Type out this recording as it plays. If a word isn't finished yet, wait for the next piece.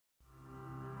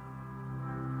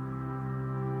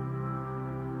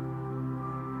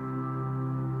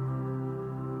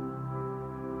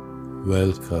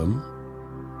Welcome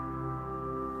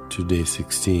to day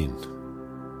 16.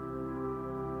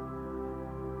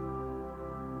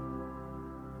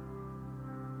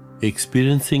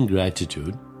 Experiencing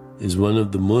gratitude is one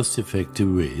of the most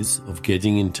effective ways of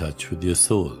getting in touch with your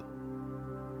soul.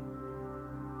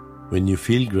 When you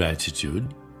feel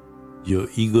gratitude, your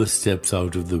ego steps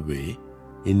out of the way,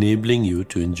 enabling you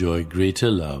to enjoy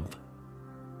greater love,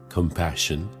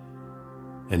 compassion,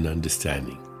 and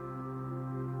understanding.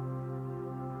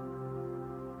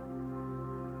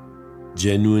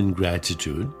 Genuine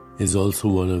gratitude is also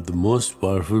one of the most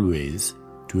powerful ways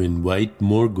to invite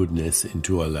more goodness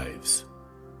into our lives.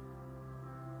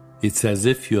 It's as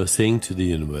if you are saying to the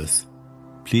universe,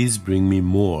 "Please bring me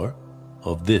more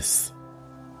of this."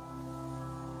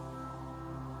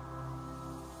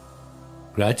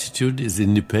 Gratitude is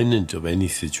independent of any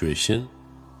situation,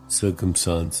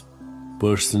 circumstance,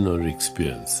 person, or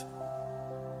experience.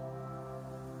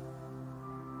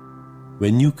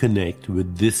 When you connect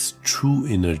with this true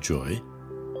inner joy,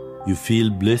 you feel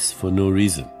bliss for no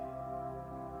reason.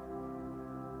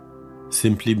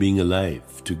 Simply being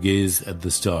alive to gaze at the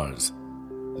stars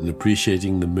and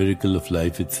appreciating the miracle of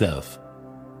life itself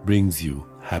brings you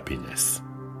happiness.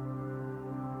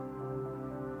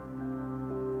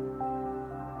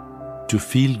 To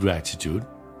feel gratitude,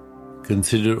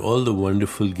 consider all the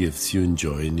wonderful gifts you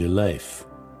enjoy in your life.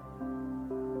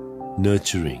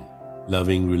 Nurturing,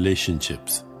 loving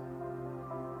relationships,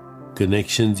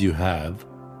 connections you have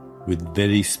with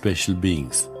very special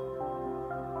beings,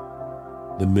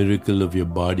 the miracle of your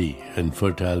body and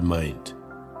fertile mind,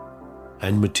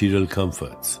 and material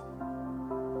comforts.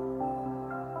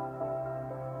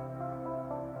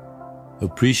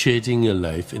 Appreciating your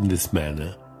life in this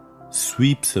manner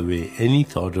sweeps away any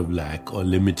thought of lack or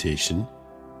limitation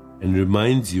and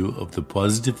reminds you of the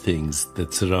positive things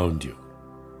that surround you.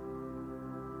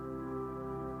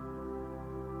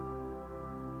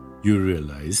 You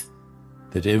realize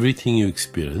that everything you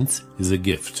experience is a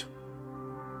gift.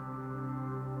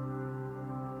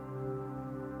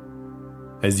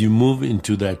 As you move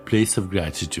into that place of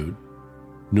gratitude,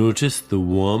 notice the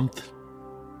warmth,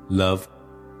 love,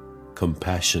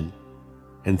 compassion,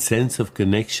 and sense of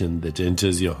connection that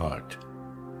enters your heart.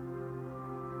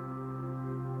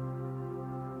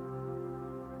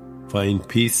 Find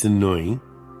peace in knowing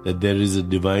that there is a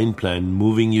divine plan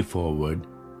moving you forward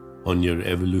on your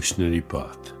evolutionary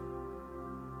path.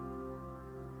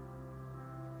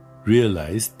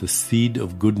 Realize the seed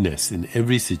of goodness in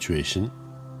every situation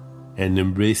and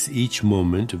embrace each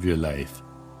moment of your life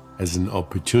as an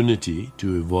opportunity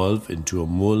to evolve into a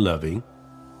more loving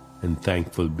and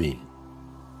thankful being.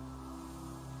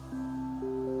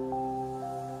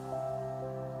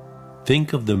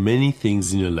 Think of the many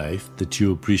things in your life that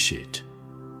you appreciate.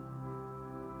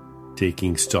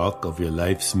 Taking stock of your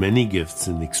life's many gifts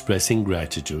and expressing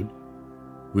gratitude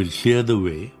will clear the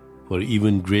way for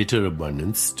even greater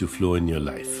abundance to flow in your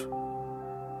life.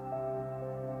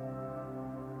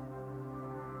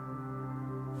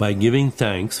 By giving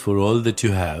thanks for all that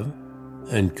you have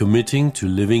and committing to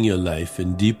living your life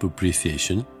in deep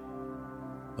appreciation,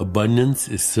 abundance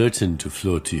is certain to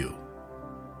flow to you.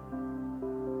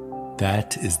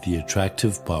 That is the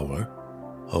attractive power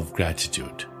of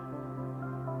gratitude.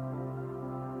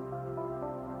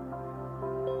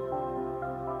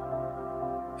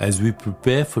 As we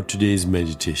prepare for today's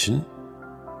meditation,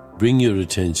 bring your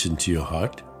attention to your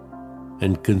heart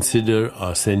and consider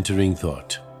our centering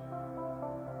thought.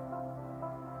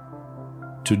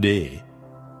 Today,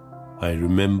 I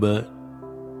remember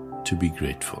to be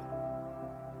grateful.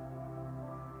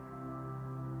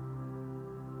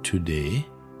 Today,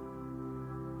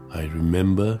 I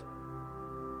remember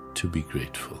to be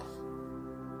grateful.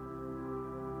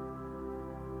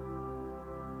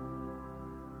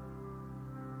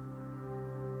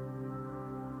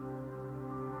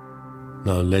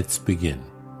 Now let's begin.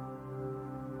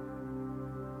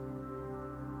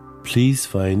 Please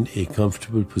find a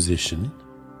comfortable position,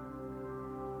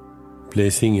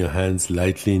 placing your hands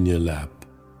lightly in your lap,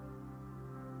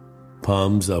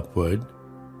 palms upward,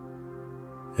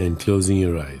 and closing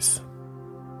your eyes.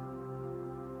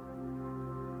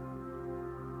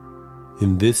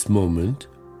 In this moment,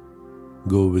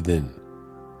 go within,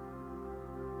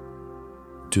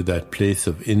 to that place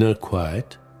of inner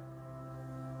quiet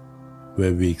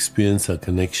where we experience our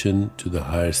connection to the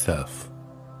higher self.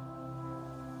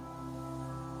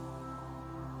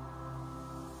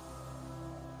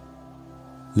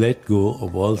 Let go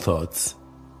of all thoughts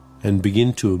and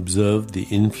begin to observe the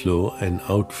inflow and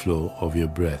outflow of your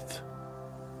breath.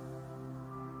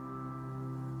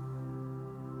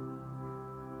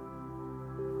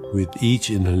 With each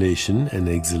inhalation and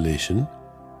exhalation,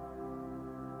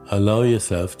 allow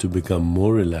yourself to become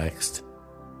more relaxed,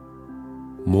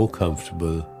 more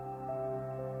comfortable,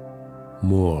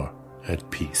 more at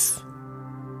peace.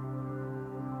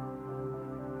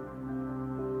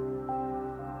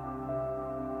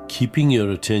 Keeping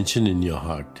your attention in your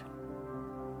heart,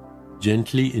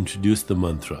 gently introduce the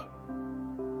mantra,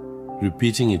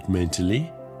 repeating it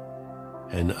mentally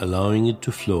and allowing it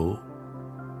to flow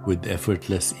with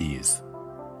effortless ease.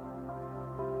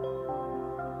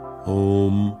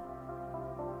 Om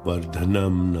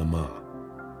Vardhanam Nama.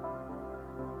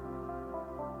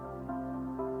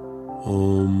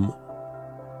 Om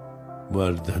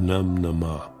Vardhanam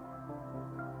Nama.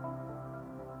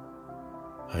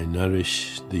 I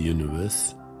nourish the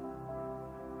universe,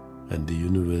 and the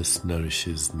universe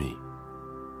nourishes me.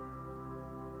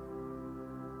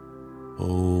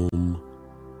 Om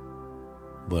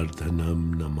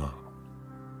Vardhanam Nama.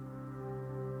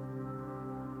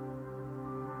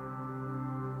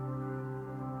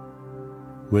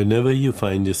 Whenever you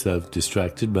find yourself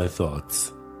distracted by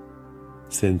thoughts,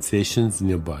 sensations in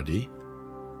your body,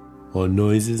 or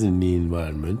noises in the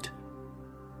environment,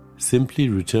 simply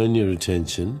return your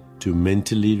attention to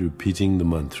mentally repeating the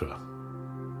mantra.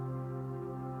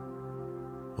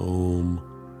 Om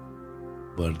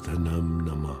Vardhanam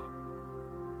Nama.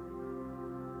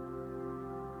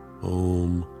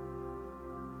 Om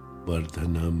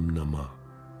Vardhanam Nama.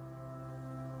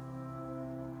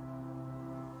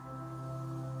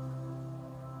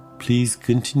 Please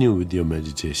continue with your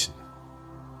meditation.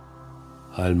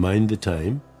 I'll mind the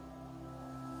time,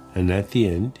 and at the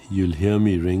end you'll hear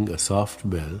me ring a soft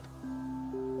bell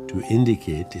to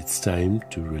indicate it's time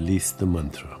to release the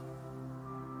mantra.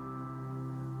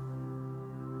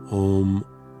 Om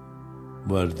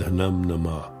Vardhanam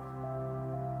Nama.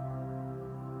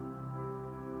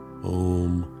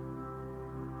 Om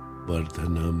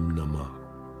Vardhanam Nama.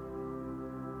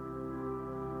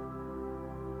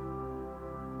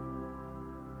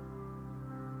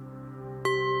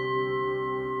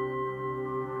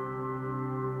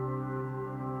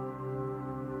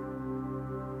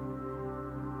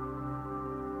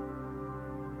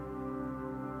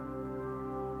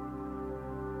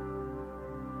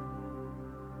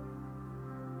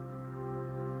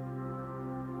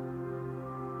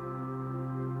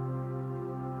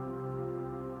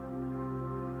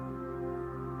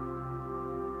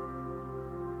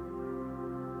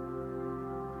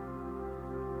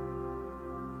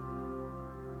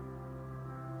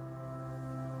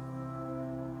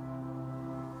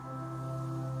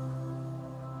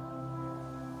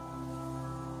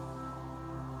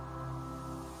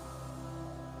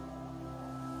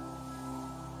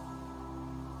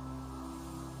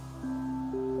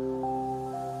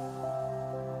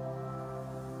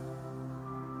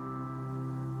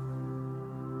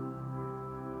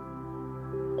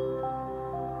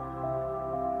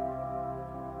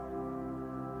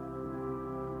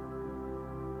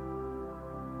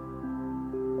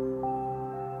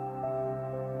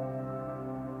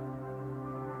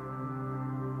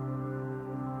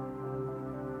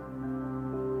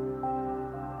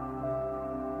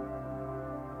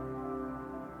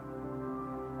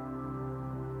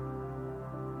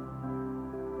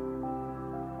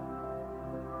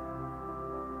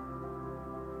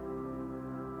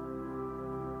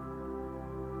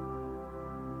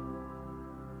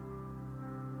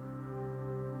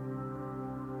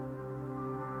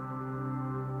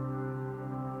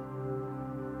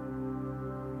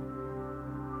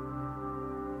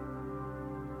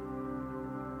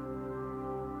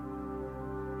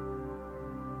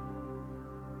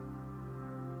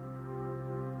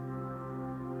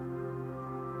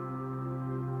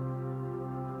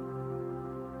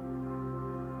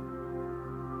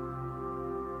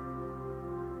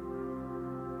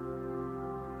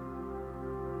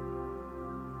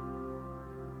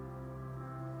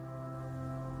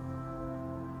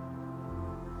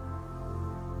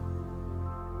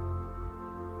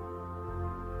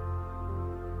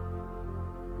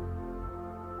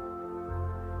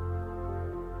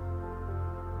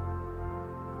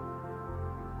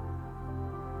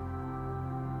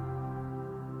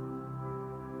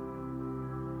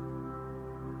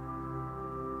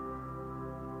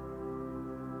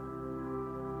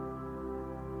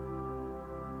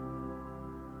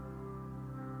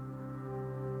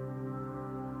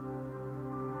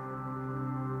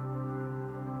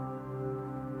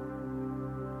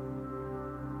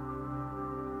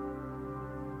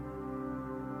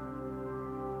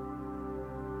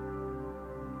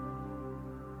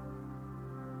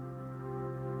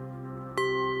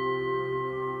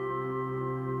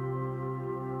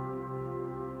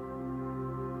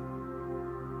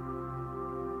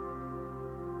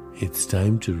 It's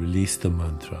time to release the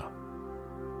mantra.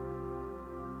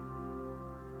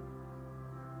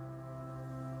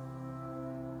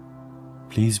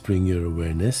 Please bring your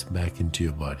awareness back into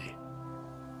your body.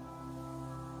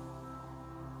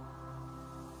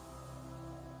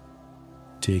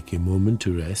 Take a moment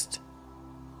to rest,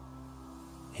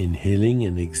 inhaling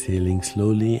and exhaling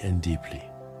slowly and deeply.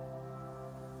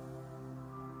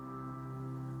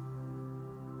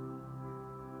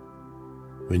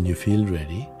 When you feel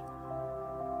ready,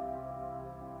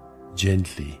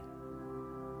 gently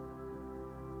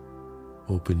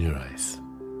open your eyes.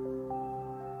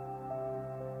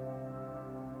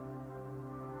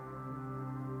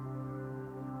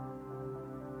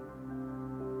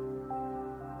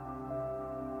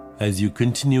 As you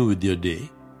continue with your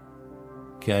day,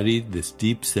 carry this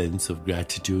deep sense of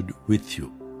gratitude with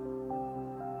you,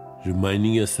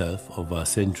 reminding yourself of our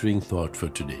centering thought for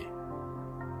today.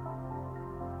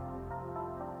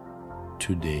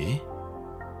 Today,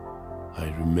 I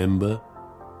remember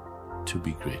to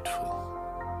be grateful.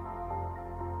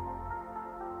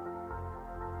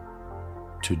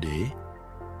 Today,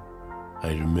 I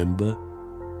remember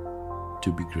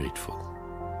to be grateful.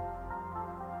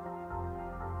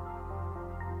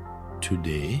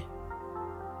 Today,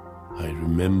 I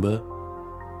remember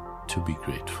to be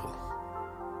grateful.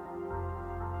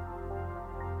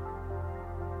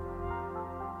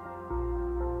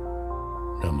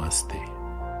 Namaste.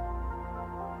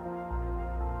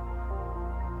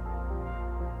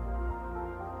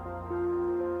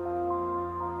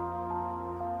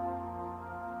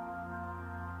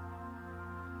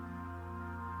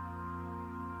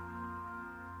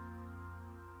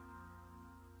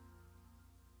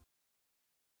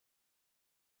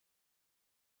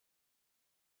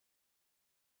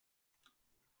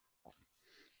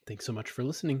 Thanks so much for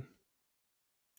listening.